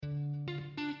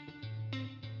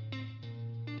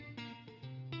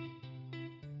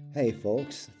Hey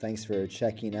folks, thanks for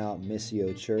checking out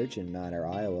Missio Church in Mount Ayr,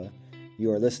 Iowa. You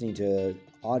are listening to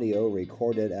audio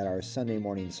recorded at our Sunday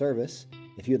morning service.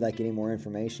 If you'd like any more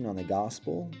information on the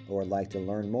gospel or would like to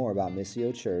learn more about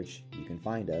Missio Church, you can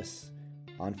find us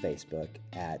on Facebook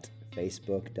at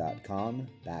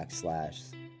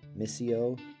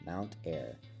facebook.com/Missio Mount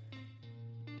Ayr.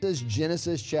 This is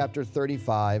Genesis chapter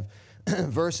 35,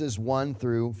 verses 1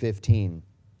 through 15.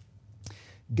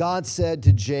 God said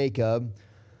to Jacob,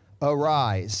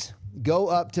 "Arise, go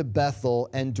up to Bethel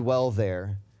and dwell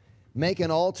there. Make an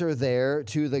altar there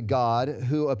to the God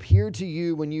who appeared to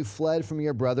you when you fled from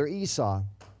your brother Esau."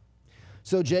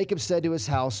 So Jacob said to his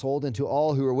household and to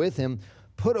all who were with him,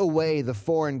 "Put away the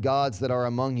foreign gods that are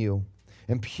among you,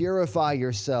 and purify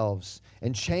yourselves,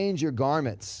 and change your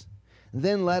garments.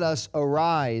 Then let us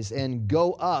arise and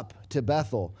go up to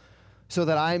Bethel, so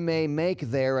that I may make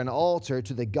there an altar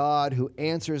to the God who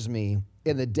answers me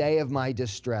in the day of my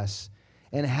distress,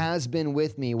 and has been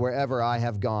with me wherever I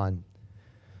have gone."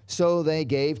 So they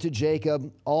gave to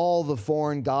Jacob all the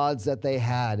foreign gods that they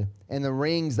had, and the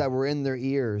rings that were in their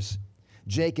ears.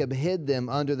 Jacob hid them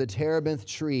under the terebinth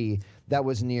tree that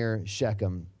was near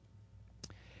Shechem.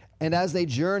 And as they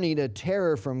journeyed, a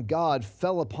terror from God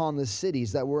fell upon the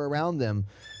cities that were around them,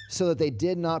 so that they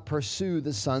did not pursue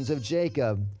the sons of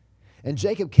Jacob. And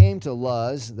Jacob came to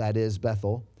Luz, that is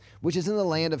Bethel, which is in the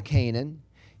land of Canaan,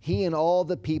 he and all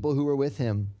the people who were with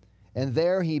him. And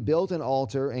there he built an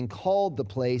altar and called the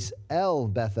place El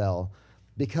Bethel,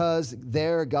 because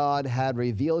there God had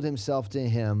revealed himself to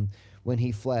him when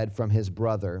he fled from his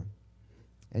brother.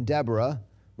 And Deborah,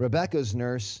 Rebekah's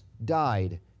nurse,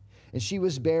 died, and she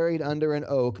was buried under an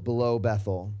oak below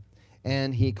Bethel.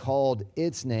 And he called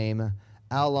its name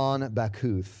Allon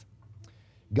Bakuth.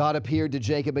 God appeared to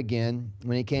Jacob again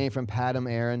when he came from Paddan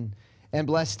Aram and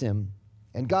blessed him.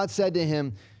 And God said to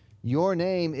him, "Your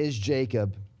name is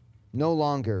Jacob. No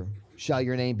longer shall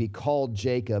your name be called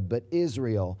Jacob, but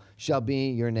Israel shall be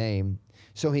your name."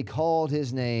 So he called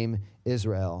his name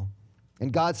Israel.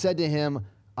 And God said to him,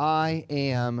 "I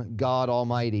am God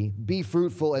Almighty. Be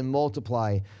fruitful and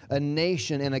multiply. A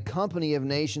nation and a company of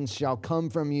nations shall come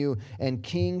from you, and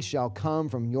kings shall come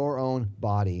from your own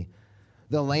body.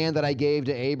 The land that I gave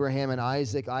to Abraham and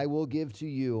Isaac I will give to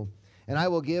you, and I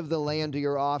will give the land to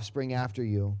your offspring after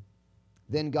you."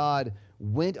 Then God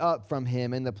went up from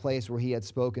him in the place where he had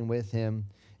spoken with him,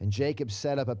 and Jacob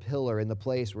set up a pillar in the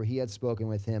place where he had spoken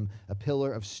with him, a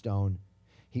pillar of stone.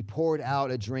 He poured out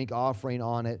a drink offering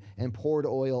on it and poured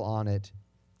oil on it.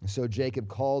 And so Jacob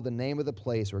called the name of the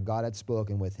place where God had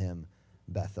spoken with him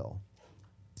Bethel.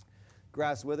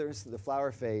 Grass withers, the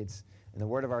flower fades, and the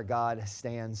word of our God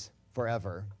stands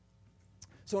forever.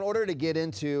 So in order to get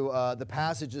into the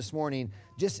passage this morning,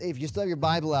 just if you still have your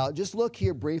Bible out, just look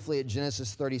here briefly at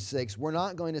Genesis 36. We're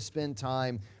not going to spend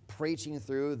time preaching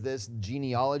through this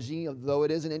genealogy, though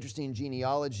it is an interesting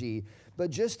genealogy, but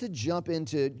just to jump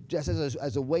into, just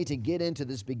as a way to get into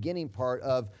this beginning part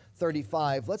of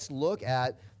 35, let's look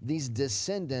at these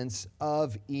descendants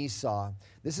of Esau.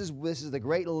 This is the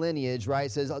great lineage, right?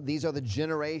 It says these are the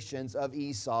generations of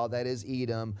Esau, that is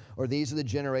Edom, or these are the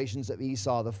generations of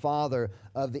Esau, the father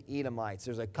of the Edomites.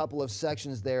 There's a couple of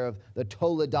sections there of the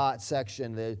Toledot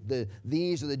section.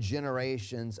 These are the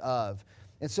generations of.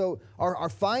 And so our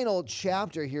final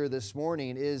chapter here this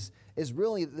morning is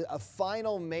really a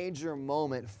final major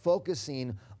moment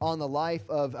focusing on the life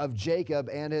of Jacob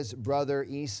and his brother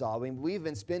Esau. I mean, we've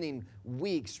been spending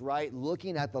weeks, right,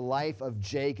 looking at the life of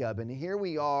Jacob. And here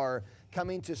we are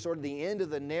coming to sort of the end of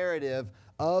the narrative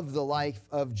of the life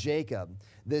of Jacob.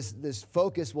 This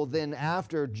focus will then,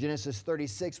 after Genesis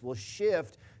 36, will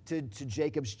shift to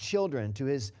Jacob's children, to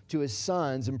his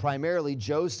sons, and primarily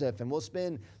Joseph. And we'll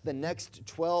spend the next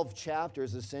 12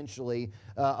 chapters, essentially,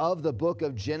 of the book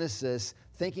of Genesis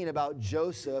thinking about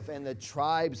Joseph and the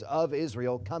tribes of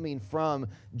Israel coming from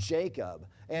Jacob.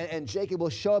 And Jacob will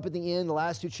show up at the end, the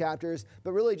last two chapters,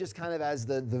 but really just kind of as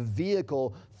the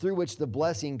vehicle through which the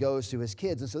blessing goes to his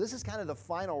kids. And so this is kind of the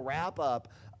final wrap-up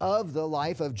of the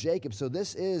life of Jacob. So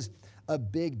this is a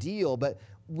big deal, but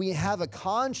we have a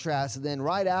contrast then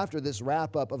right after this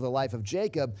wrap-up of the life of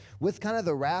Jacob with kind of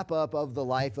the wrap-up of the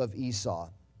life of Esau.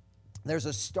 There's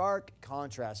a stark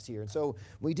contrast here. And so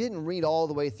we didn't read all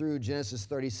the way through Genesis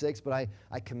 36, but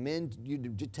I commend you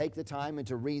to take the time and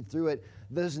to read through it.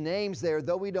 Those names there,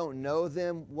 though we don't know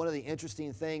them, one of the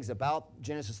interesting things about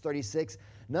Genesis 36,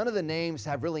 none of the names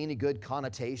have really any good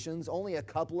connotations. Only a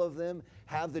couple of them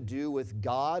have to do with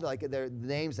God, like they're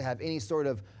names that have any sort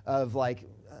of like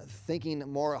thinking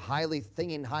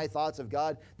high thoughts of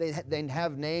God, they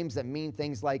have names that mean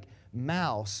things like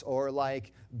mouse or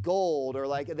like gold, or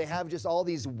like they have just all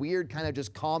these weird kind of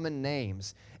just common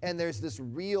names. And there's this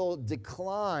real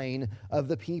decline of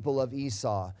the people of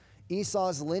Esau.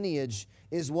 Esau's lineage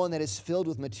is one that is filled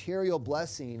with material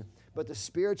blessing, but the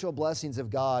spiritual blessings of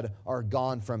God are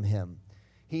gone from him.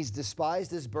 He's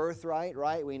despised his birthright,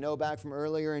 right? We know back from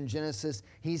earlier in Genesis,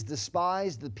 he's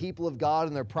despised the people of God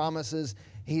and their promises.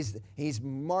 He's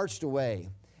marched away.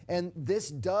 And this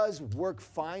does work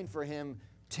fine for him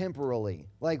temporally.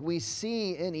 Like we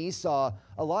see in Esau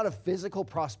a lot of physical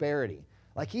prosperity.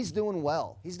 Like he's doing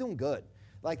well. He's doing good.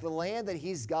 Like the land that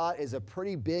he's got is a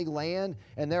pretty big land,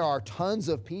 and there are tons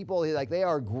of people. Like they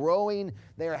are growing.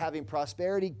 They are having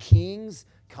prosperity. Kings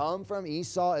come from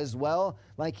Esau as well.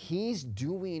 Like he's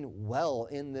doing well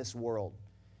in this world.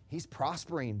 He's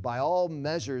prospering by all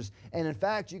measures. And in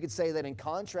fact, you could say that in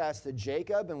contrast to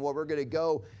Jacob and what we're going to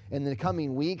go in the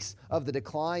coming weeks of the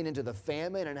decline into the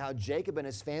famine and how Jacob and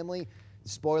his family,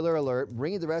 spoiler alert,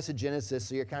 read the rest of Genesis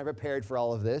so you're kind of prepared for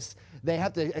all of this. They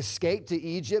have to escape to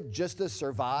Egypt just to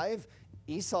survive.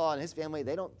 Esau and his family,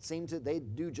 they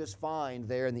do just fine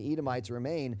there, and the Edomites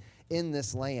remain in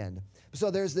this land.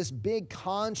 So there's this big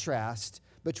contrast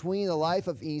between the life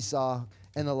of Esau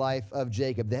and the life of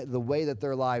Jacob, the way that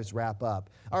their lives wrap up.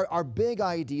 Our big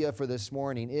idea for this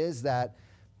morning is that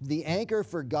the anchor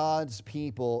for God's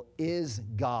people is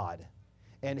God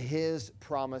and his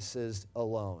promises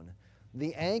alone.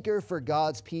 The anchor for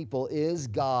God's people is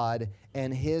God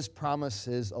and his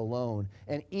promises alone.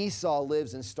 And Esau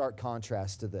lives in stark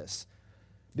contrast to this.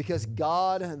 Because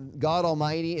God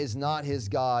Almighty is not his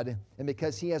God, and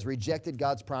because he has rejected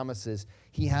God's promises,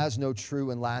 he has no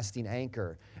true and lasting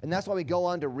anchor. And that's why we go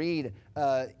on to read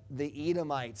the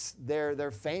Edomites.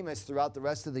 They're famous throughout the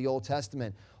rest of the Old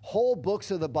Testament. Whole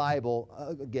books of the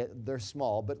Bible, they're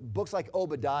small, but books like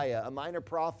Obadiah, a minor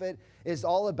prophet, is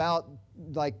all about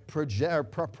like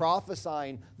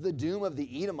prophesying the doom of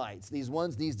the Edomites,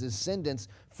 these descendants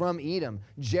from Edom.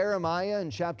 Jeremiah in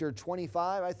chapter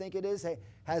 25, I think it is,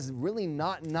 has really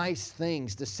not nice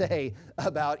things to say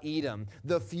about Edom.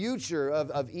 The future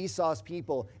of Esau's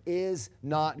people is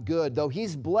not good. Though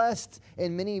he's blessed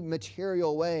in many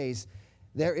material ways,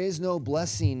 there is no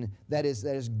blessing that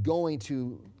is going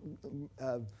to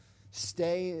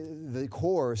stay the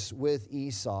course with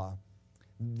Esau.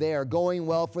 They are going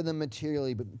well for them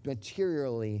materially,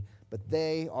 but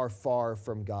they are far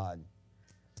from God.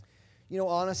 You know,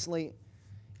 honestly,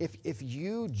 if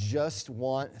you just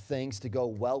want things to go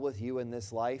well with you in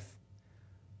this life,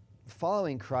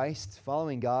 following Christ,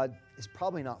 following God is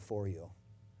probably not for you.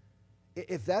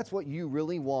 If that's what you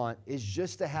really want, is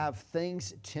just to have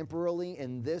things temporarily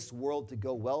in this world to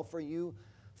go well for you,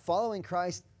 following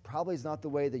Christ probably is not the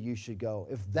way that you should go.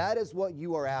 If that is what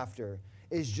you are after,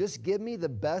 is just give me the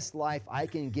best life I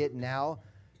can get now,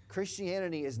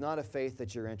 Christianity is not a faith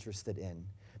that you're interested in.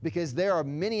 Because there are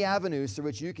many avenues through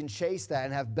which you can chase that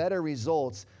and have better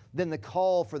results than the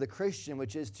call for the Christian,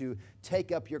 which is to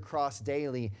take up your cross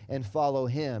daily and follow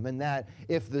him. And that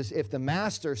if the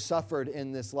master suffered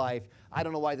in this life, I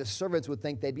don't know why the servants would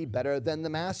think they'd be better than the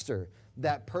master.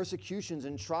 That persecutions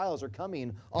and trials are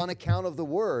coming on account of the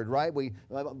word, right?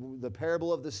 The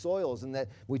parable of the soils, and that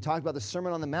we talked about the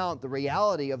Sermon on the Mount, the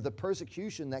reality of the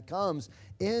persecution that comes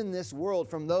in this world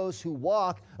from those who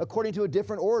walk according to a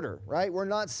different order, right? We're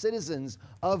not citizens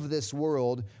of this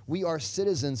world. We are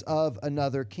citizens of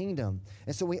another kingdom.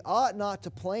 And so we ought not to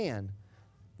plan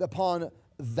upon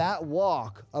that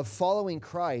walk of following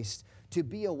Christ to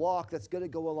be a walk that's going to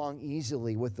go along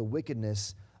easily with the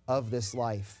wickedness of this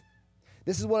life.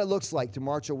 This is what it looks like to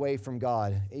march away from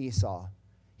God, Esau.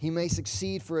 He may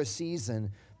succeed for a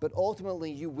season, but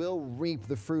ultimately you will reap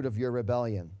the fruit of your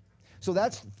rebellion. So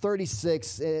that's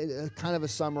 36, kind of a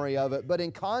summary of it. But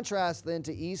in contrast then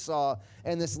to Esau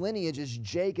and this lineage is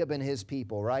Jacob and his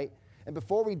people, right? And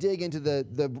before we dig into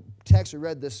the text we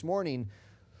read this morning,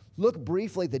 look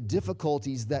briefly at the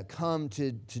difficulties that come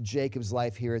to Jacob's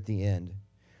life here at the end.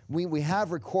 We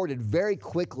have recorded very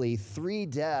quickly 3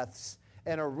 deaths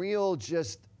and a real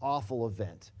just awful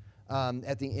event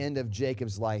at the end of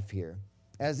Jacob's life here.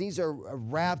 As these are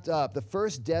wrapped up, the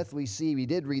first death we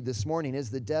did read this morning,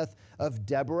 is the death of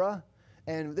Deborah.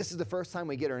 And this is the first time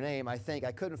we get her name, I think.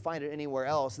 I couldn't find it anywhere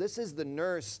else. This is the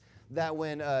nurse that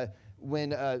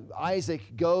when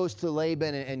Isaac goes to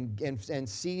Laban and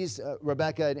sees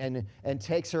Rebekah and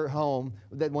takes her home,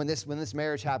 that when this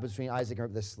marriage happens between Isaac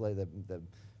and the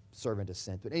servant is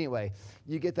sent. But anyway,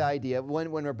 you get the idea. When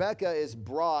Rebekah is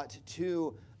brought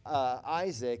to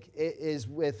Isaac is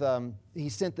with, he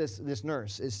sent this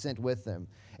nurse, is sent with them.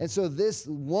 And so this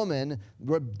woman,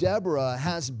 Deborah,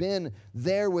 has been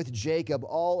there with Jacob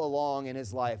all along in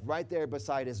his life, right there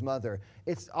beside his mother.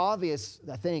 It's obvious,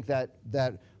 I think, that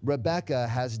Rebekah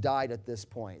has died at this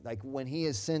point. Like when he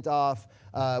is sent off,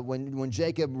 when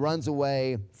Jacob runs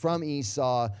away from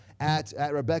Esau at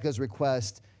Rebekah's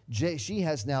request, she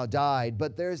has now died,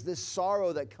 but there's this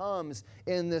sorrow that comes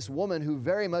in this woman who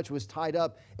very much was tied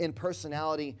up in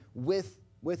personality with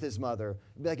his mother,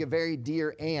 like a very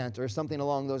dear aunt or something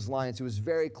along those lines, who was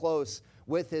very close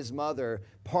with his mother,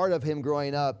 part of him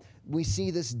growing up. We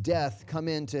see this death come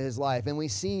into his life, and we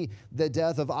see the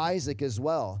death of Isaac as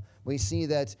well. We see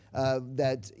that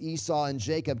Esau and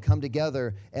Jacob come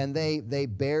together, and they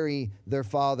bury their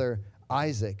father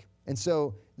Isaac. And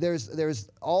so there's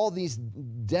all these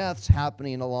deaths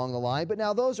happening along the line. But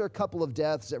now those are a couple of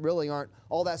deaths that really aren't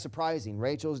all that surprising.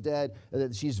 Rachel's dead.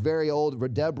 She's very old.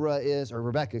 Rebekah's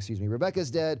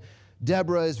dead.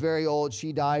 Deborah is very old.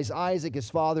 She dies. Isaac, his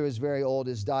father, is very old,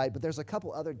 has died. But there's a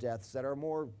couple other deaths that are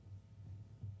more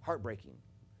heartbreaking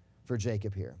for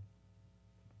Jacob here.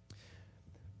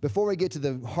 Before we get to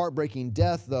the heartbreaking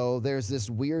death, though, there's this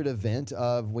weird event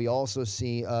we also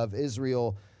see of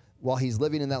Israel while he's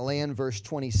living in that land. Verse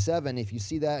 27, if you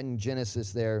see that in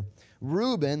Genesis there,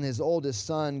 Reuben, his oldest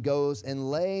son, goes and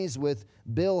lays with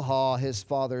Bilhah, his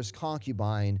father's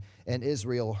concubine, and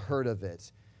Israel heard of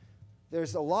it.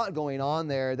 There's a lot going on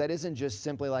there that isn't just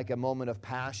simply like a moment of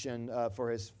passion for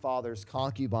his father's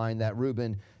concubine that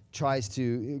Reuben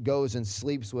goes and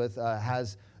sleeps with,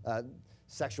 has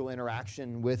sexual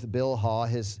interaction with Bilhah,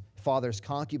 his father's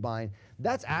concubine.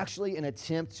 That's actually an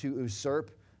attempt to usurp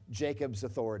Jacob's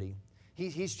authority.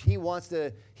 He's trying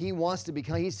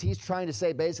to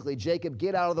say basically, Jacob,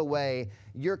 get out of the way.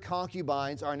 Your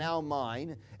concubines are now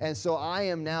mine, and so I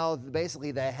am now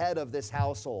basically the head of this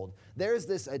household. There's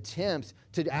this attempt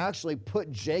to actually put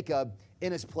Jacob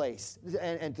in his place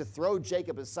and to throw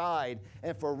Jacob aside,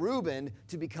 and for Reuben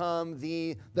to become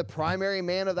the primary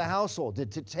man of the household, to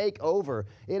take over.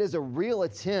 It is a real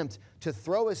attempt to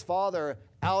throw his father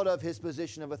out of his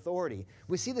position of authority.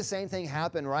 We see the same thing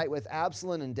happen, right, with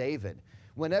Absalom and David.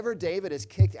 Whenever David is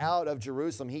kicked out of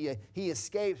Jerusalem, he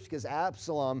escapes because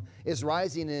Absalom is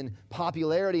rising in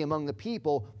popularity among the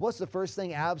people. What's the first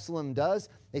thing Absalom does?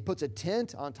 He puts a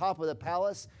tent on top of the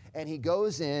palace, and he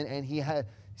goes in and he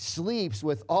sleeps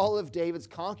with all of David's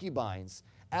concubines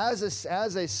as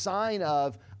a sign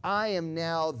of, I am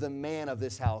now the man of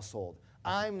this household.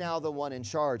 I'm now the one in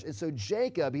charge. And so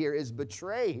Jacob here is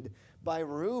betrayed by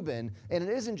Reuben, and it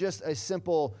isn't just a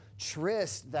simple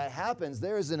tryst that happens.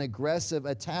 There is an aggressive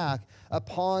attack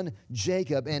upon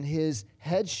Jacob and his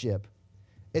headship.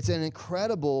 It's an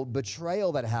incredible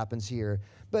betrayal that happens here.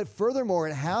 But furthermore,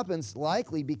 it happens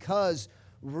likely because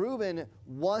Reuben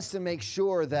wants to make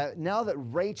sure that now that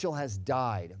Rachel has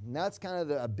died, and that's kind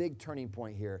of a big turning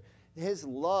point here, his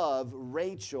love,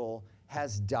 Rachel,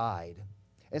 has died.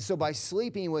 And so by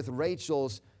sleeping with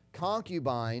Rachel's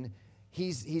concubine,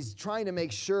 he's trying to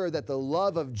make sure that the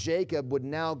love of Jacob would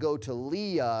now go to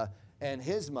Leah and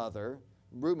his mother,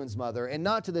 Reuben's mother, and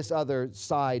not to this other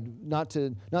side, not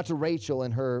to Rachel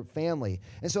and her family.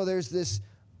 And so there's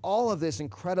all of this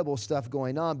incredible stuff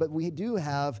going on, but we do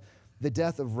have the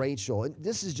death of Rachel. And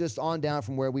this is just on down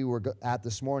from where we were at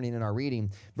this morning in our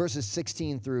reading, verses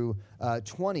 16 through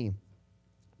 20.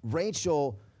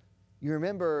 Rachel, you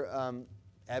remember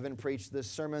Evan preached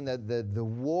this sermon, that the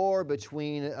war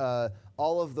between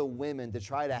all of the women to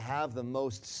try to have the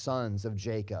most sons of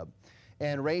Jacob.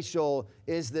 And Rachel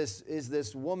is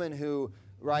this woman who,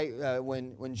 right,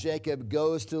 when Jacob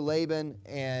goes to Laban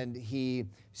and he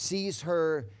sees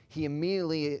her, he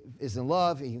immediately is in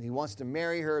love. He wants to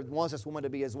marry her, wants this woman to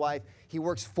be his wife. He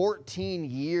works 14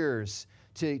 years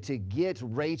to get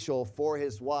Rachel for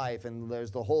his wife, and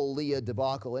there's the whole Leah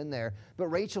debacle in there. But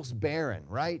Rachel's barren,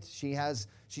 right? She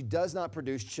does not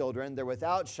produce children. They're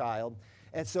without child.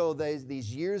 And so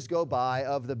these years go by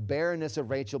of the barrenness of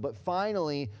Rachel, but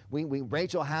finally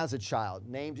Rachel has a child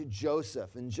named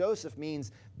Joseph. And Joseph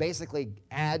means basically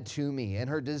add to me. And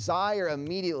her desire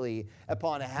immediately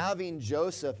upon having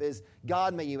Joseph is,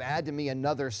 God, may you add to me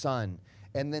another son.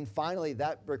 And then finally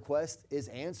that request is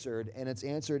answered, and it's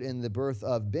answered in the birth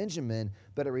of Benjamin,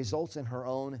 but it results in her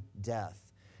own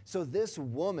death. So this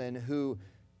woman who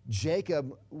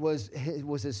Jacob was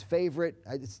his favorite,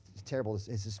 it's terrible, it's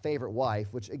his favorite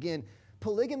wife, which again,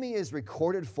 polygamy is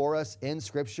recorded for us in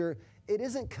Scripture. it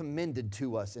isn't commended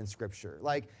to us in Scripture.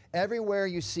 Like everywhere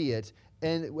you see it,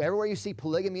 and everywhere you see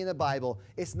polygamy in the Bible,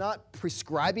 it's not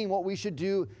prescribing what we should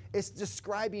do. It's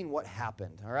describing what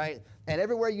happened, all right? And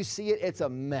everywhere you see it, it's a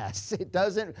mess. It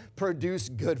doesn't produce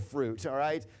good fruit, all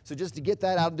right? So just to get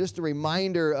that out, just a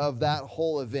reminder of that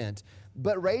whole event.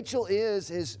 But Rachel is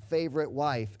his favorite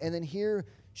wife. And then here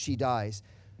she dies.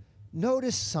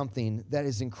 Notice something that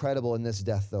is incredible in this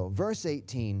death, though. Verse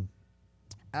 18,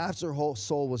 after her whole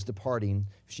soul was departing,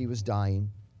 she was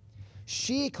dying.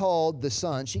 She called the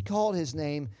son, she called his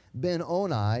name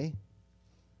Ben-Oni,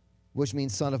 which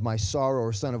means son of my sorrow,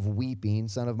 or son of weeping,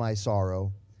 son of my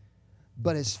sorrow.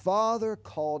 But his father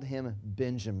called him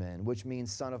Benjamin, which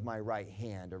means son of my right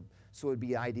hand, or so it would be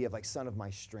the idea of like son of my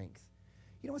strength.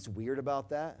 You know what's weird about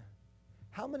that?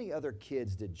 How many other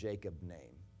kids did Jacob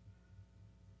name?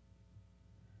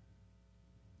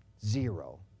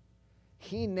 0.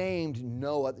 He named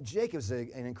no other. Jacob's an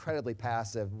incredibly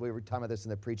passive. We were talking about this in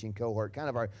the preaching cohort. Kind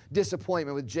of our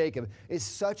disappointment with Jacob is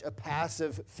such a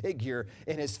passive figure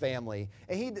in his family.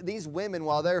 And these women,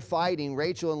 while they're fighting,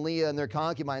 Rachel and Leah and their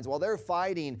concubines, while they're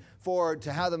fighting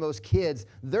to have the most kids,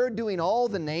 they're doing all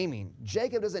the naming.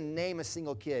 Jacob doesn't name a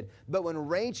single kid. But when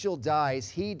Rachel dies,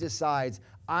 he decides,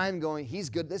 he's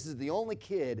good. This is the only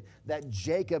kid that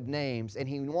Jacob names, and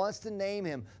he wants to name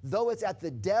him. Though it's at the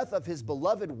death of his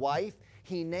beloved wife,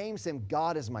 he names him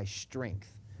God is my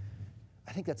strength.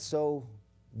 I think that's so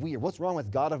weird. What's wrong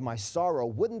with God of my sorrow?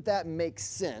 Wouldn't that make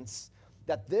sense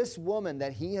that this woman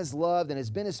that he has loved and has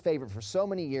been his favorite for so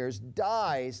many years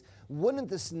dies? Wouldn't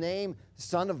this name,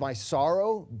 son of my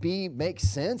sorrow, make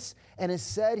sense? And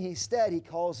instead he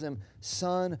calls him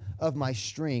son of my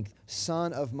strength,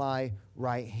 son of my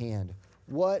right hand.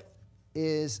 What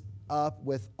is up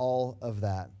with all of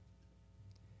that?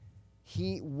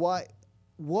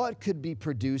 What could be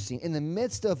producing in the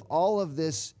midst of all of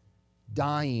this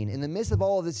dying, in the midst of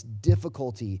all of this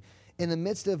difficulty, in the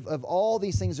midst of all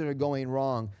these things that are going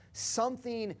wrong,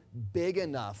 something big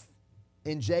enough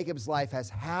in Jacob's life has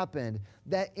happened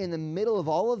that in the middle of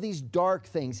all of these dark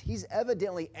things, he's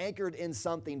evidently anchored in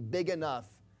something big enough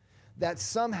that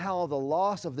somehow the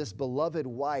loss of this beloved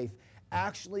wife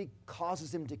actually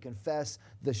causes him to confess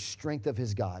the strength of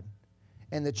his God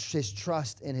and his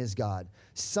trust in his God.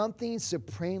 Something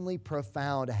supremely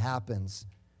profound happens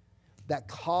that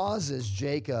causes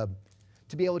Jacob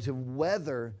to be able to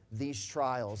weather these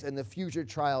trials and the future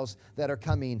trials that are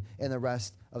coming in the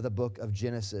rest of the book of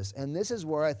Genesis. And this is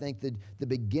where I think the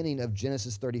beginning of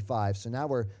Genesis 35. So now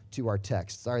we're to our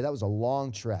text. Sorry, that was a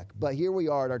long trek, but here we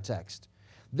are at our text.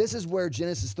 This is where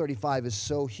Genesis 35 is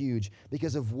so huge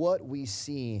because of what we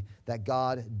see that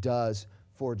God does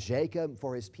for Jacob,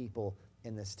 for his people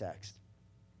in this text.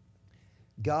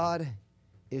 God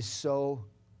is so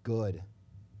good.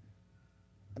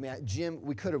 I mean, Jim,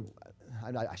 we could have,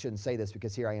 I shouldn't say this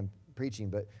because here I am preaching,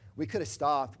 but we could have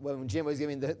stopped when Jim was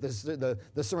giving the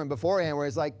sermon beforehand where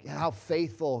it's like how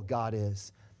faithful God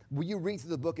is. When you read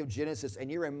through the book of Genesis and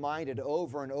you're reminded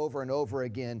over and over and over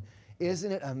again,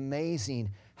 isn't it amazing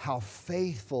how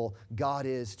faithful God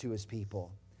is to his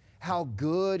people? How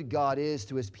good God is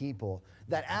to his people.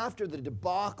 That after the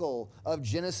debacle of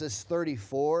Genesis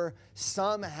 34,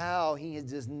 somehow he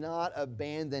does not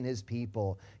abandon his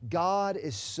people. God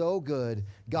is so good.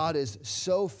 God is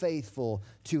so faithful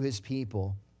to his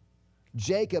people.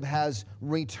 Jacob has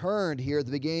returned here at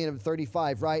the beginning of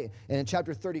 35, right? And in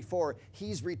chapter 34,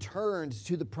 he's returned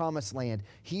to the promised land.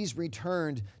 He's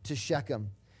returned to Shechem.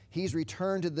 He's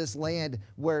returned to this land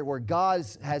where God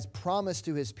has promised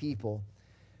to his people.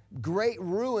 Great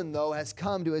ruin, though, has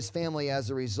come to his family as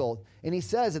a result. And he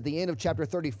says at the end of chapter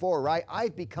 34, right,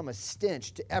 I've become a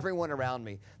stench to everyone around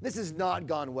me. This has not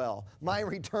gone well. My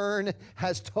return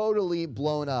has totally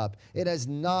blown up. It has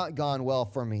not gone well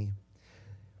for me.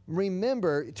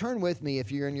 Remember, turn with me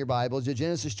if you're in your Bibles to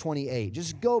Genesis 28.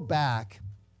 Just go back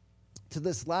to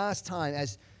this last time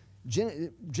as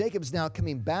Jacob's now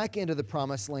coming back into the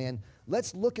promised land.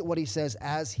 Let's look at what he says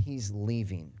as he's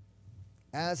leaving.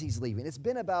 As he's leaving. It's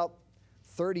been about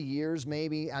 30 years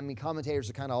maybe. I mean, commentators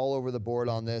are kind of all over the board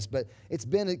on this, but it's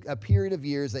been a period of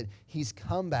years that he's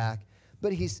come back,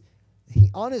 but he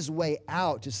on his way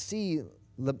out to see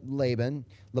Laban,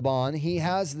 he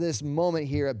has this moment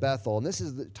here at Bethel, and this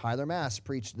is Tyler Mass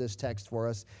preached this text for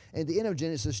us at the end of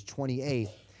Genesis 28.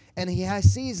 And he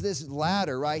sees this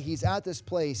ladder, right? He's at this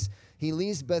place. He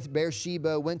leaves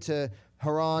Beersheba, went to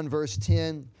Haran, verse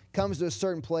 10, comes to a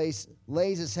certain place,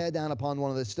 lays his head down upon one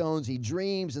of the stones. He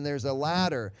dreams, and there's a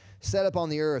ladder set up on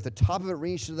the earth. The top of it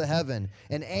reached to the heaven,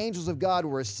 and angels of God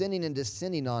were ascending and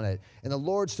descending on it. And the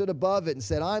Lord stood above it and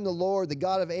said, I'm the Lord, the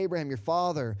God of Abraham, your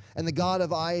father, and the God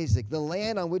of Isaac. The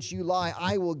land on which you lie,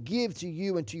 I will give to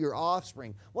you and to your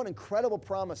offspring. What incredible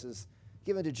promises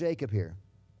given to Jacob here.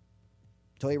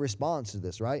 So he responds to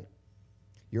this, right?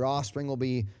 Your offspring will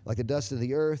be like the dust of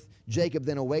the earth. Jacob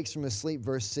then awakes from his sleep.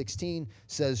 Verse 16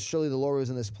 says, surely the Lord was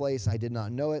in this place. I did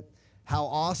not know it. How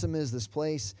awesome is this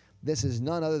place? This is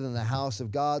none other than the house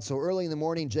of God. So early in the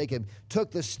morning, Jacob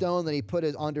took the stone that he put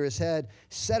under his head,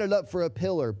 set it up for a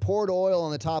pillar, poured oil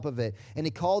on the top of it, and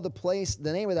he called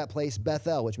the name of that place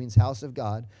Bethel, which means house of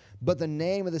God. But the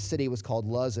name of the city was called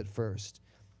Luz at first.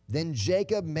 Then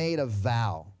Jacob made a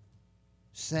vow,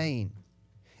 saying,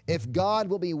 if God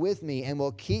will be with me and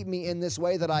will keep me in this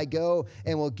way that I go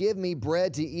and will give me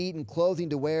bread to eat and clothing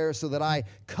to wear so that I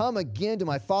come again to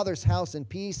my father's house in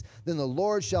peace, then the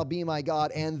Lord shall be my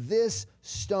God. And this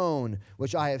stone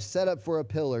which I have set up for a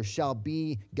pillar shall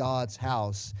be God's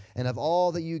house. And of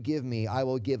all that you give me, I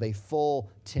will give a full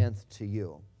tenth to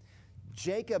you.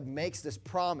 Jacob makes this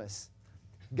promise.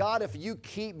 God, if you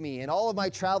keep me in all of my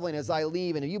traveling as I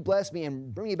leave, and if you bless me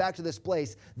and bring me back to this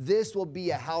place, this will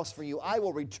be a house for you. I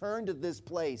will return to this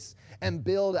place and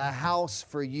build a house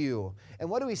for you. And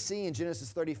what do we see in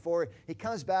Genesis 34? He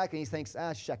comes back and he thinks,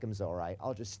 Shechem's all right.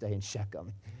 I'll just stay in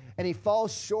Shechem. And he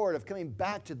falls short of coming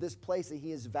back to this place that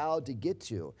he has vowed to get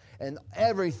to. And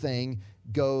everything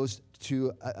becomes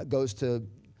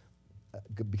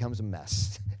a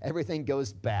mess. Everything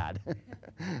goes bad.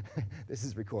 This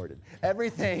is recorded.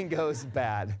 Everything goes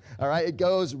bad. All right? It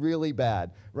goes really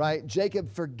bad. Right? Jacob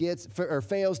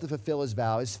fails to fulfill his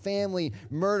vow. His family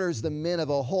murders the men of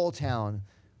a whole town.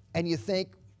 And you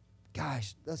think,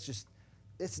 gosh,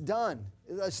 it's done.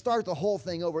 Let's start the whole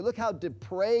thing over. Look how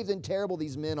depraved and terrible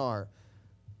these men are.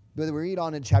 But we read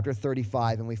on in chapter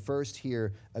 35, and we first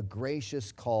hear a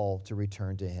gracious call to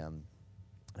return to him.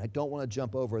 I don't want to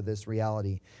jump over this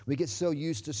reality. We get so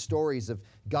used to stories of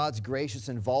God's gracious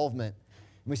involvement,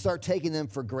 and we start taking them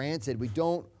for granted. We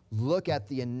don't look at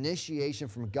the initiation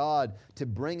from God to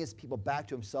bring his people back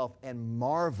to himself and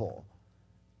marvel.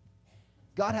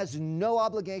 God has no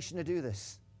obligation to do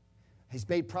this. He's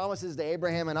made promises to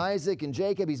Abraham and Isaac and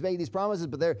Jacob. He's made these promises,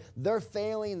 but they're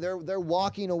failing. They're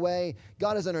walking away.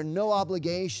 God is under no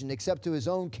obligation except to his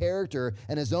own character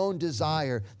and his own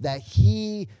desire that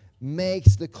he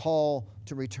makes the call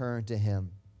to return to him.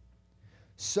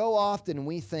 So often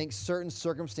we think certain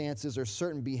circumstances or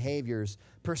certain behaviors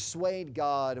persuade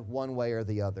God one way or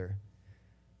the other.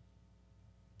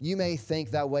 You may think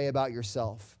that way about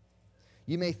yourself.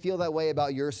 You may feel that way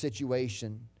about your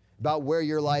situation, about where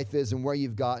your life is and where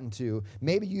you've gotten to.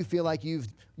 Maybe you feel like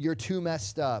you're too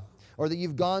messed up, or that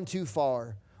you've gone too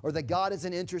far, or that God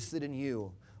isn't interested in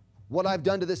you. What I've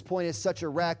done to this point is such a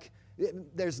wreck.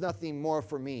 There's nothing more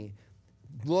for me.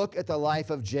 Look at the life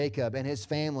of Jacob and his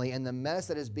family and the mess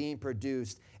that is being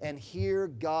produced, and hear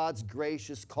God's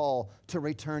gracious call to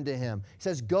return to him. He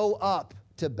says, go up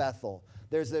to Bethel.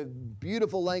 There's a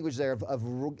beautiful language there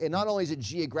and not only is it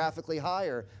geographically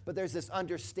higher, but there's this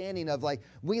understanding of like,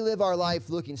 we live our life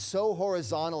looking so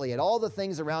horizontally at all the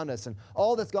things around us and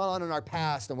all that's gone on in our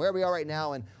past and where we are right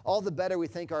now and all the better we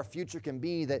think our future can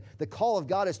be, that the call of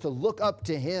God is to look up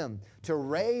to him, to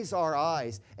raise our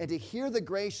eyes, and to hear the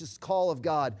gracious call of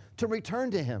God to return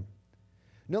to him.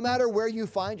 No matter where you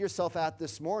find yourself at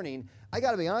this morning, I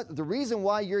got to be honest, the reason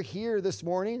why you're here this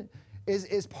morning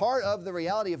is part of the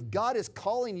reality of God is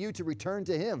calling you to return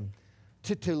to him,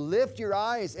 to lift your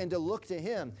eyes and to look to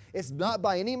him. It's not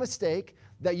by any mistake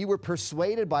that you were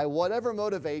persuaded by whatever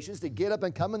motivations to get up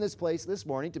and come in this place this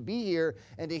morning, to be here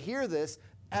and to hear this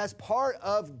as part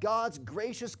of God's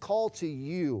gracious call to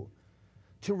you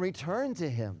to return to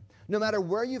him. No matter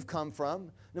where you've come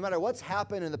from, no matter what's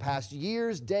happened in the past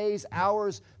years, days,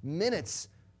 hours, minutes,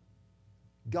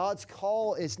 God's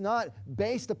call is not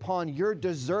based upon your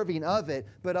deserving of it,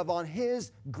 but upon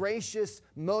his gracious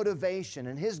motivation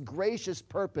and his gracious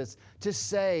purpose to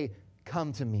say,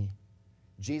 come to me.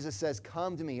 Jesus says,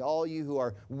 come to me, all you who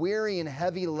are weary and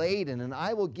heavy laden, and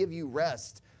I will give you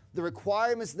rest. The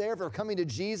requirements there for coming to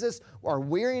Jesus are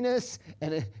weariness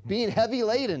and being heavy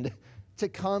laden to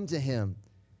come to him.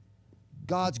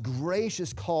 God's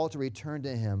gracious call to return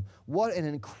to him. What an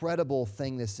incredible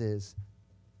thing this is.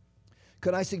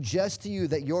 Could I suggest to you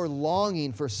that your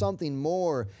longing for something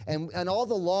more and all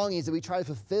the longings that we try to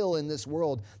fulfill in this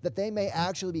world, that they may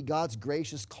actually be God's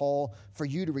gracious call for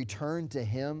you to return to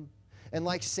him? And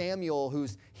like Samuel,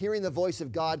 who's hearing the voice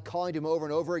of God calling to him over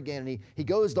and over again, and he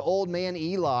goes to old man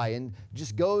Eli and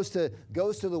just goes to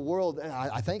the world.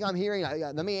 I think I'm hearing,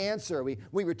 let me answer. We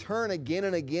return again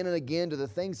and again and again to the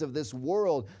things of this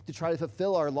world to try to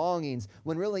fulfill our longings,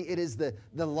 when really it is the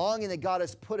longing that God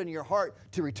has put in your heart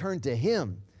to return to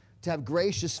Him, to have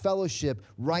gracious fellowship,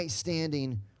 right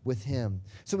standing with Him.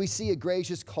 So we see a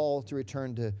gracious call to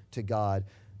return to God.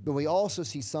 But we also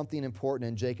see something important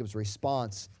in Jacob's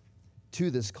response to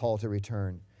this call to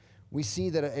return. We see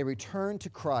that a return to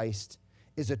Christ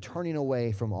is a turning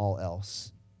away from all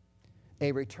else.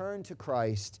 A return to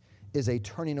Christ is a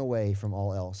turning away from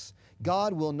all else.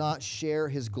 God will not share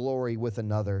His glory with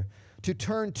another. To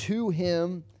turn to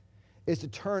Him is to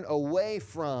turn away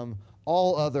from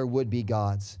all other would-be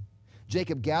gods.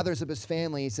 Jacob gathers up his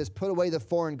family. He says, put away the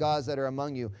foreign gods that are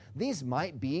among you. These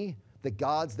might be the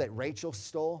gods that Rachel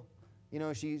stole. You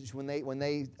know, when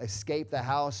they escape the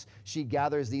house, she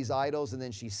gathers these idols and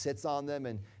then she sits on them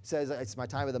and says, it's my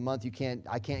time of the month,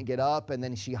 I can't get up. And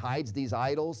then she hides these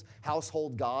idols,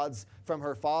 household gods, from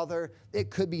her father. It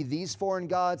could be these foreign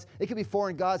gods. It could be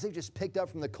foreign gods they've just picked up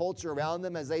from the culture around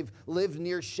them as they've lived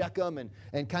near Shechem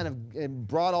and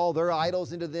brought all their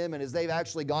idols into them. And as they've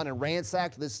actually gone and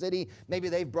ransacked the city, maybe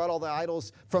they've brought all the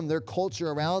idols from their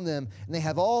culture around them. And they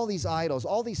have all these idols,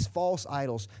 all these false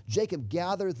idols. Jacob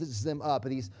gathers them up.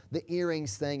 The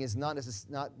earrings thing is not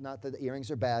that the earrings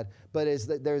are bad, but is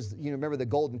that there's, remember the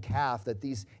golden calf, that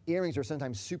these earrings are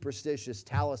sometimes superstitious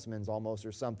talismans almost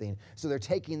or something. So they're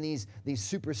taking these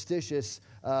superstitious,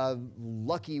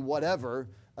 lucky whatever,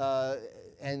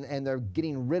 and they're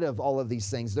getting rid of all of these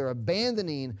things. They're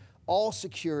abandoning all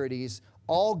securities,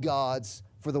 all gods,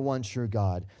 for the one true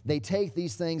God. They take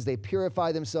these things, they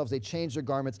purify themselves, they change their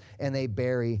garments, and they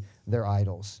bury their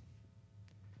idols.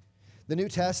 The New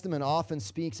Testament often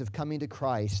speaks of coming to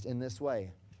Christ in this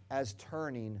way, as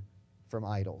turning from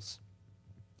idols.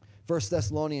 1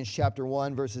 Thessalonians chapter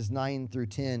 1, verses 9 through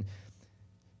 10,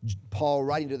 Paul,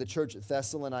 writing to the church at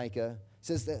Thessalonica,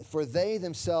 says that, for they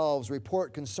themselves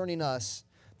report concerning us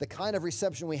the kind of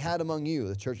reception we had among you,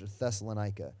 the church at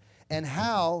Thessalonica, and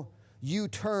how you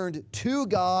turned to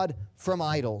God from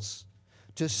idols,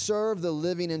 to serve the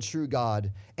living and true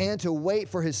God, and to wait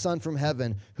for His Son from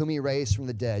heaven, whom He raised from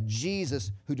the dead,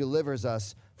 Jesus, who delivers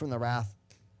us from the wrath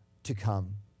to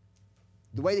come.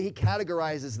 The way that he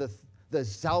categorizes the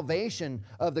salvation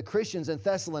of the Christians in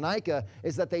Thessalonica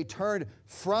is that they turned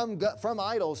from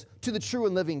idols to the true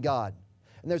and living God.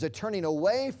 And there's a turning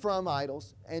away from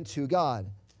idols and to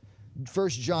God. 1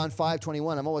 John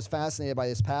 5:21, I'm always fascinated by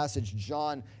this passage.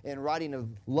 John, in writing of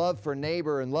love for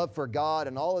neighbor and love for God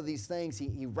and all of these things,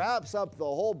 he wraps up the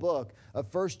whole book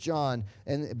of 1 John.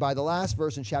 And by the last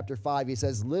verse in chapter 5, he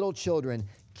says, little children,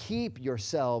 keep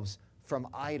yourselves from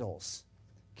idols.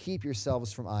 Keep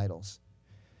yourselves from idols.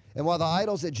 And while the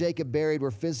idols that Jacob buried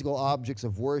were physical objects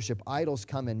of worship, idols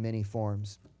come in many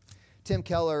forms. Tim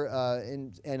Keller,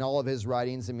 in all of his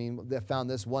writings, they found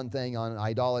this one thing on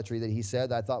idolatry that he said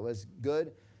that I thought was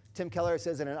good. Tim Keller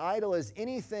says that an idol is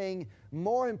anything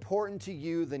more important to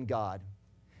you than God.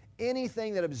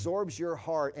 Anything that absorbs your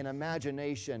heart and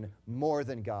imagination more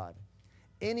than God.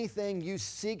 Anything you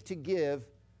seek to give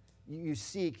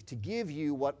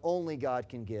you what only God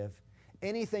can give.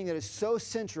 Anything that is so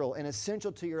central and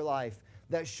essential to your life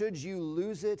that should you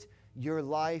lose it, your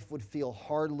life would feel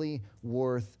hardly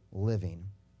worth living.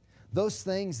 Those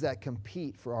things that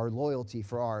compete for our loyalty,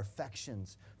 for our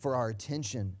affections, for our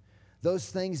attention, those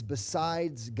things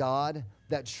besides God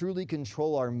that truly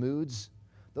control our moods,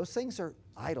 those things are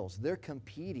idols. They're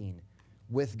competing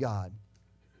with God.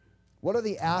 What are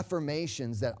the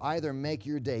affirmations that either make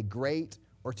your day great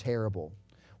or terrible?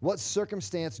 What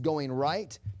circumstance going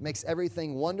right makes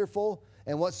everything wonderful,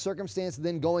 and what circumstance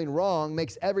then going wrong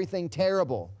makes everything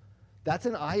terrible? That's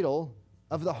an idol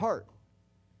of the heart.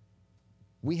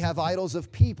 We have idols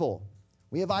of people.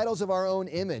 We have idols of our own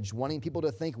image, wanting people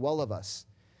to think well of us.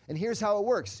 And here's how it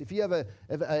works. If you have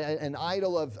an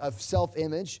idol of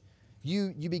self-image,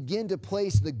 you begin to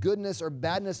place the goodness or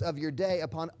badness of your day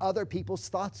upon other people's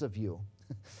thoughts of you.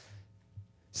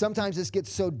 Sometimes this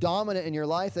gets so dominant in your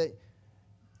life that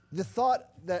the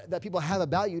thought that people have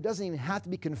about you doesn't even have to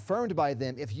be confirmed by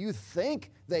them. If you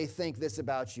think they think this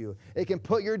about you, it can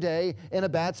put your day in a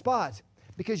bad spot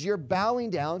because you're bowing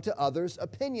down to others'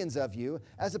 opinions of you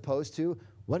as opposed to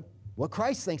what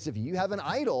Christ thinks of you. You have an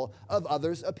idol of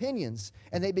others' opinions,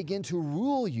 and they begin to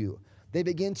rule you. They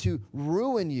begin to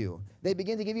ruin you. They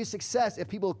begin to give you success. If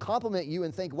people compliment you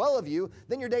and think well of you,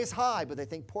 then your day is high. But they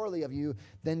think poorly of you,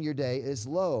 then your day is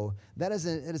low. It is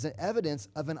an evidence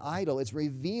of an idol. It's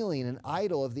revealing an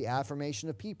idol of the affirmation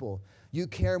of people. You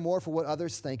care more for what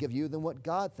others think of you than what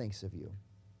God thinks of you.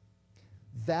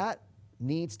 That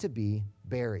needs to be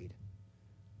buried,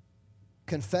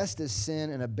 confessed as sin,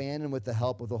 and abandoned with the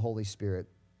help of the Holy Spirit.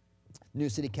 New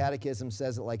City Catechism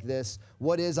says it like this: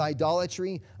 what is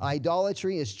idolatry?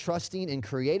 Idolatry is trusting in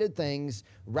created things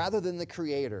rather than the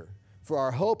Creator for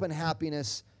our hope and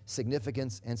happiness,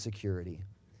 significance, and security.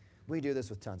 We do this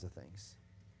with tons of things.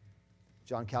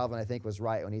 John Calvin, I think, was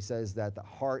right when he says that the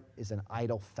heart is an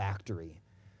idol factory.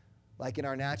 Like in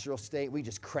our natural state, we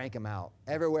just crank them out.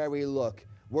 Everywhere we look,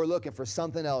 we're looking for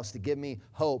something else to give me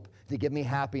hope, to give me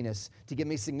happiness, to give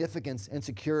me significance and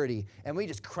security. And we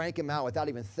just crank them out without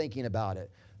even thinking about it.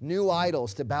 New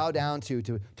idols to bow down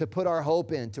to put our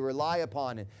hope in, to rely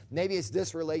upon it. Maybe it's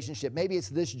this relationship. Maybe it's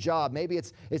this job. Maybe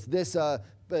it's this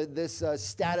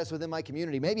status within my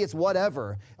community. Maybe it's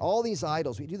whatever. All these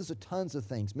idols, we do this with tons of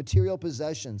things. Material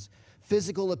possessions,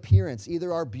 physical appearance,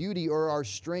 either our beauty or our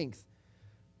strength.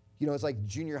 You know, it's like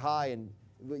junior high and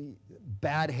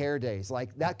bad hair days.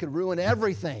 Like, that could ruin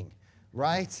everything,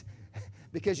 right?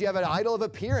 Because you have an idol of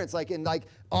appearance,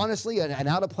 honestly, an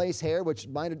out-of-place hair, which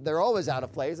they're always out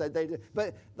of place.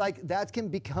 But that can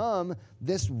become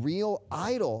this real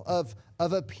idol of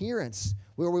appearance,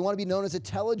 where we want to be known as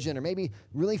intelligent or maybe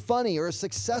really funny or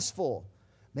successful.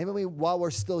 Maybe while we're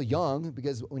still young,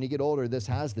 because when you get older, this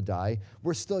has to die.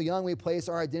 We're still young, we place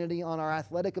our identity on our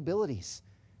athletic abilities.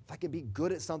 If I could be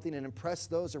good at something and impress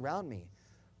those around me.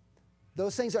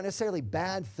 Those things aren't necessarily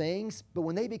bad things, but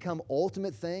when they become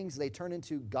ultimate things, they turn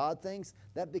into God things,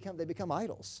 they become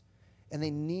idols. And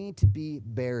they need to be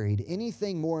buried.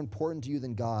 Anything more important to you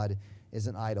than God is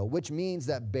an idol, which means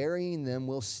that burying them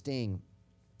will sting.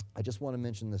 I just want to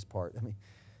mention this part.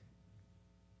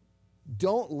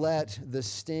 Don't let the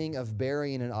sting of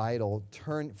burying an idol,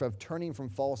 turning from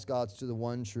false gods to the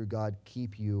one true God,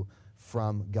 keep you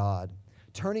from God.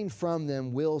 Turning from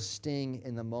them will sting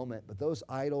in the moment, but those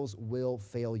idols will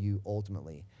fail you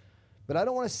ultimately. But I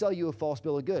don't want to sell you a false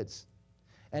bill of goods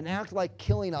and act like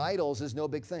killing idols is no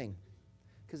big thing,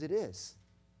 because it is.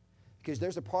 Because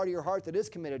there's a part of your heart that is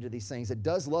committed to these things, that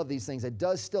does love these things, that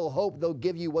does still hope they'll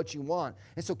give you what you want.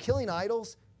 And so killing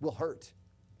idols will hurt.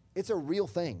 It's a real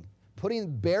thing.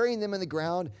 Burying them in the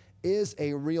ground is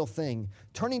a real thing.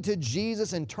 Turning to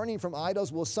Jesus and turning from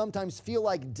idols will sometimes feel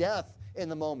like death in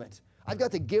the moment. I've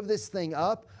got to give this thing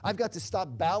up. I've got to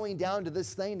stop bowing down to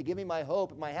this thing to give me my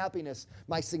hope, my happiness,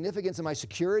 my significance, and my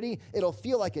security. It'll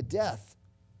feel like a death.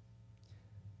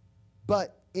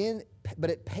 But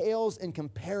it pales in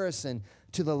comparison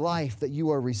to the life that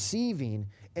you are receiving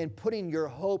and putting your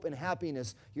hope and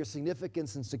happiness, your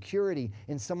significance and security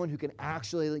in someone who can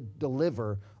actually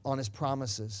deliver on his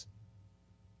promises.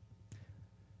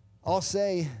 I'll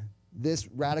say this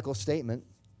radical statement,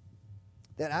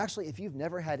 that actually, if you've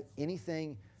never had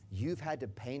anything you've had to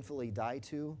painfully die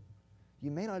to, you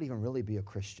may not even really be a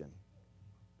Christian.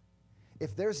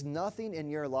 If there's nothing in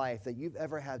your life that you've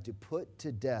ever had to put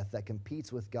to death that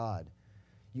competes with God,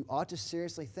 you ought to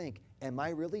seriously think, am I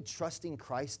really trusting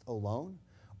Christ alone?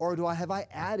 Or have I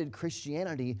added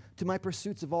Christianity to my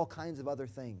pursuits of all kinds of other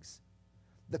things?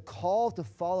 The call to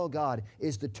follow God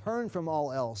is to turn from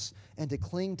all else and to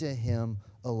cling to Him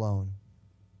alone.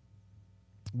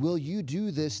 Will you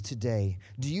do this today?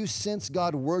 Do you sense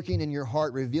God working in your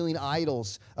heart, revealing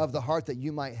idols of the heart that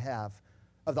you might have,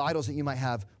 of the idols that you might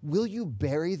have? Will you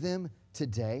bury them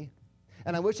today?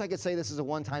 And I wish I could say this is a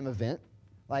one-time event.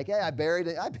 Like, hey, I buried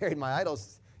my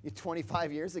idols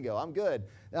 25 years ago. I'm good.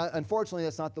 Unfortunately,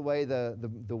 that's not the way the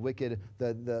wicked,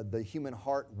 the human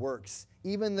heart works.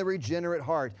 Even the regenerate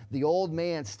heart, the old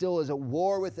man still is at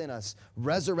war within us,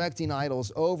 resurrecting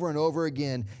idols over and over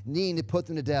again, needing to put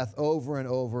them to death over and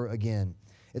over again.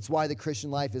 It's why the Christian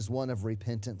life is one of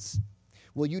repentance.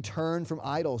 Will you turn from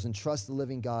idols and trust the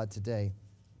living God today?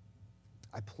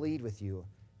 I plead with you,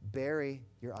 bury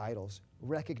your idols.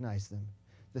 Recognize them.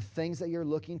 The things that you're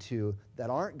looking to that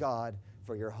aren't God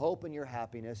for your hope and your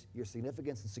happiness, your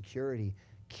significance and security,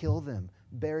 kill them,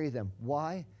 bury them.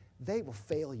 Why? They will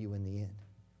fail you in the end.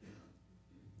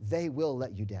 They will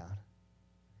let you down.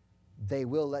 They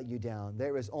will let you down.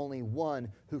 There is only one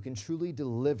who can truly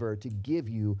deliver to give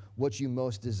you what you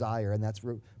most desire, and that's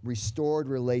restored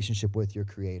relationship with your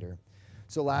Creator.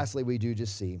 So lastly, we do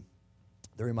just see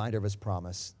the reminder of His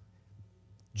promise.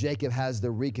 Jacob has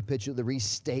the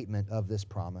restatement of this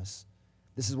promise.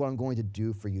 This is what I'm going to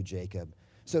do for you, Jacob.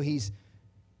 So he's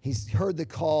He's heard the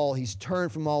call, he's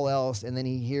turned from all else, and then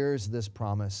he hears this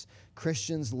promise.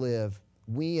 Christians live,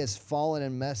 we as fallen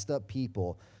and messed up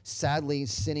people, sadly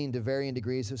sinning to varying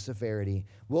degrees of severity,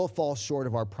 will fall short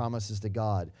of our promises to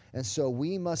God. And so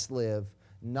we must live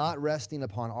not resting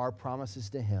upon our promises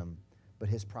to him, but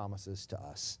his promises to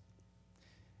us.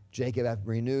 Jacob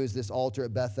renews this altar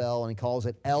at Bethel, and he calls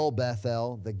it El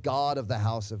Bethel, the God of the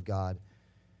house of God.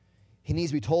 He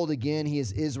needs to be told again he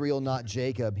is Israel, not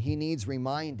Jacob. He needs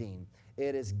reminding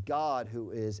it is God who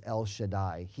is El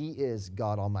Shaddai. He is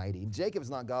God Almighty.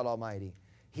 Jacob's not God Almighty.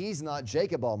 He's not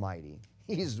Jacob Almighty.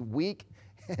 He's weak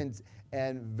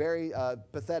and very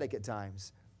pathetic at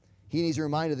times. He needs a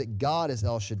reminder that God is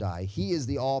El Shaddai. He is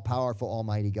the all-powerful,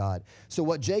 almighty God. So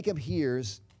what Jacob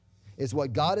hears is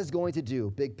what God is going to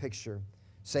do, big picture,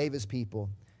 save his people.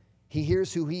 He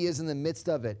hears who he is in the midst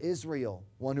of it, Israel,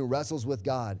 one who wrestles with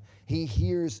God. He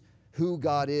hears who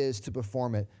God is to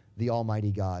perform it, the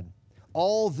almighty God.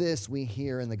 All this we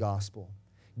hear in the gospel.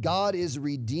 God is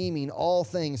redeeming all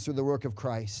things through the work of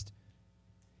Christ.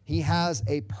 He has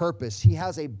a purpose. He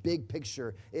has a big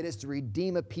picture. It is to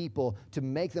redeem a people, to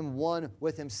make them one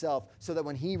with himself, so that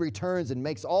when he returns and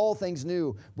makes all things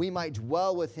new, we might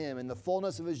dwell with him in the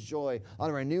fullness of his joy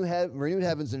on renewed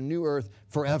heavens and a new earth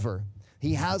forever.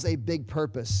 He has a big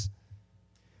purpose.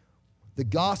 The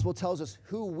gospel tells us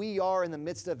who we are in the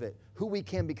midst of it, who we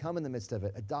can become in the midst of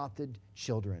it, adopted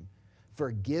children,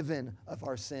 forgiven of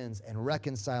our sins and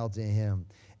reconciled to him.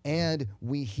 And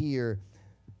we hear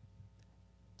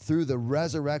through the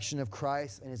resurrection of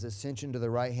Christ and his ascension to the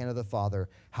right hand of the Father,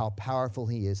 how powerful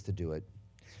he is to do it.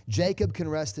 Jacob can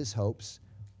rest his hopes,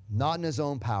 not in his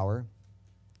own power,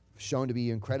 shown to be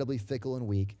incredibly fickle and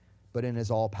weak, but in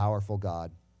his all-powerful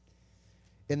God.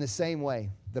 In the same way,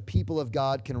 the people of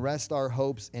God can rest our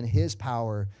hopes in his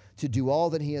power to do all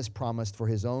that he has promised for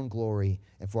his own glory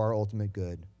and for our ultimate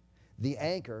good. The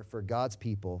anchor for God's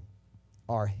people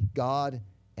are God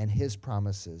and his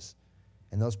promises.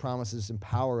 And those promises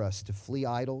empower us to flee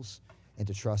idols and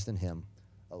to trust in him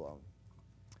alone.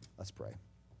 Let's pray.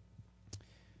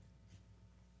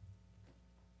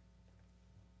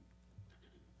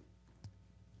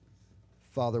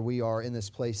 Father, we are in this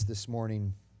place this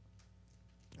morning.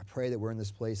 I pray that we're in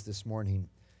this place this morning,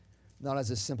 not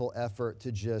as a simple effort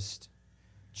to just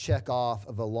check off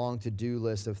of a long to-do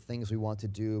list of things we want to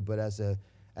do, but as a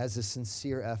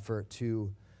sincere effort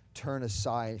to turn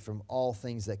aside from all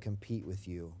things that compete with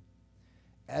you.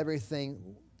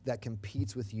 Everything that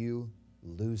competes with you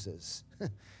loses.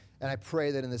 And I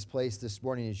pray that in this place this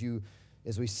morning,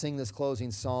 as we sing this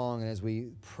closing song and as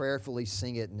we prayerfully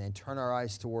sing it and turn our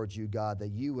eyes towards you, God, that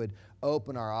you would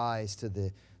open our eyes to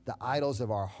the idols of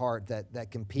our heart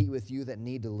that compete with you, that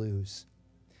need to lose.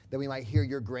 That we might hear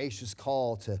your gracious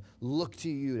call to look to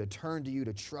you, to turn to you,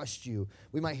 to trust you.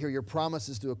 We might hear your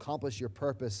promises to accomplish your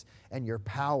purpose and your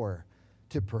power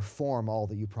to perform all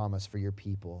that you promise for your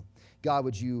people. God,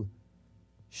 would you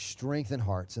strengthen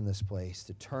hearts in this place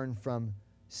to turn from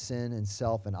sin and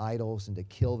self and idols and to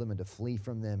kill them and to flee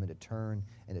from them and to turn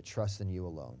and to trust in you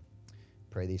alone.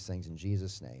 Pray these things in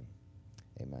Jesus' name.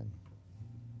 Amen.